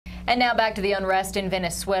And now back to the unrest in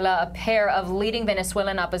Venezuela. A pair of leading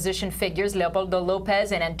Venezuelan opposition figures, Leopoldo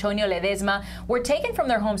López and Antonio Ledesma, were taken from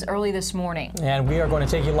their homes early this morning. And we are going to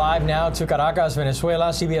take you live now to Caracas,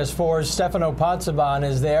 Venezuela. CBS 4's Stefano Pozzebon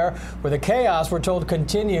is there, where the chaos, we're told,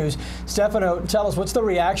 continues. Stefano, tell us, what's the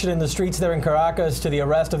reaction in the streets there in Caracas to the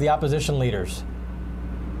arrest of the opposition leaders?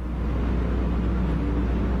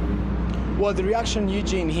 Well, the reaction,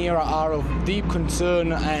 Eugene, here are of deep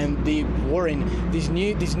concern and deep worrying. This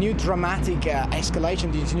new dramatic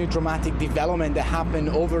escalation, this new dramatic development that happened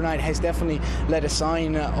overnight has definitely led a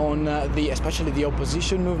sign on especially the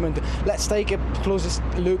opposition movement. Let's take a closest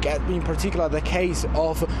look at, in particular, the case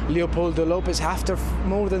of Leopoldo López. After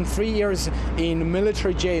more than 3 years in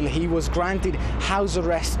military jail, he was granted house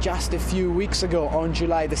arrest just a few weeks ago on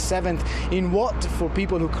July the 7th. In what, for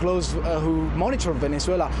people who monitor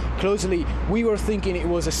Venezuela closely, we were thinking it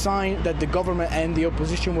was a sign that the government and the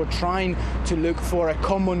opposition were trying to look for a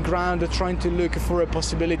common ground, trying to look for a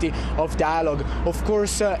possibility of dialogue. Of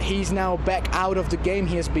course, he's now back out of the game.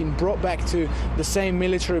 He has been brought back to the same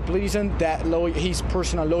military prison that his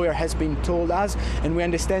personal lawyer has been told us, and we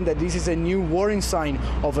understand that this is a new warning sign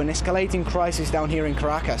of an escalating crisis down here in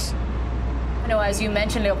Caracas. As you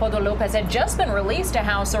mentioned, Leopoldo López had just been released to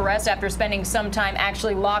house arrest after spending some time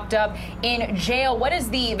actually locked up in jail. What is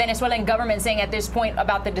the Venezuelan government saying at this point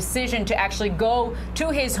about the decision to actually go to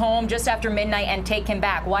his home just after midnight and take him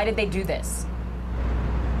back? Why did they do this?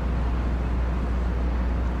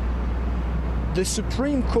 The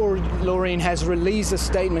Supreme Court, Lorraine, has released a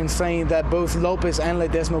statement saying that both López and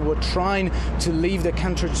Ledesma were trying to leave the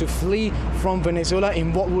country, to flee from Venezuela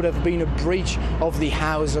in what would have been a breach of the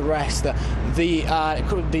house arrest.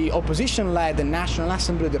 The opposition led the National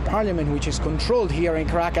Assembly, the parliament, which is controlled here in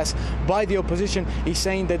Caracas by the opposition, is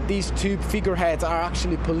saying that these two figureheads are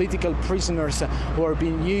actually political prisoners who are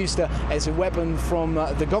being used as a weapon from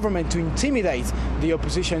the government to intimidate the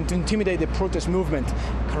opposition, to intimidate the protest movement.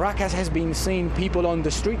 Caracas has been seeing people on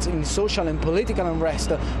the streets in social and political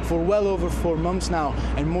unrest for well over 4 months now,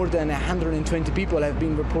 and more than 120 people have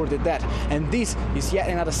been reported dead. And this is yet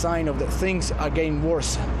another sign of that things are getting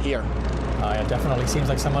worse here. It definitely seems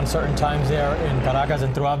like some uncertain times there in Caracas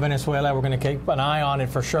and throughout Venezuela. We're going to keep an eye on it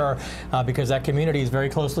for sure, because that community is very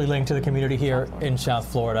closely linked to the community here in South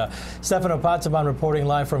Florida. Stefano Pozzebon reporting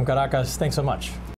live from Caracas. Thanks so much.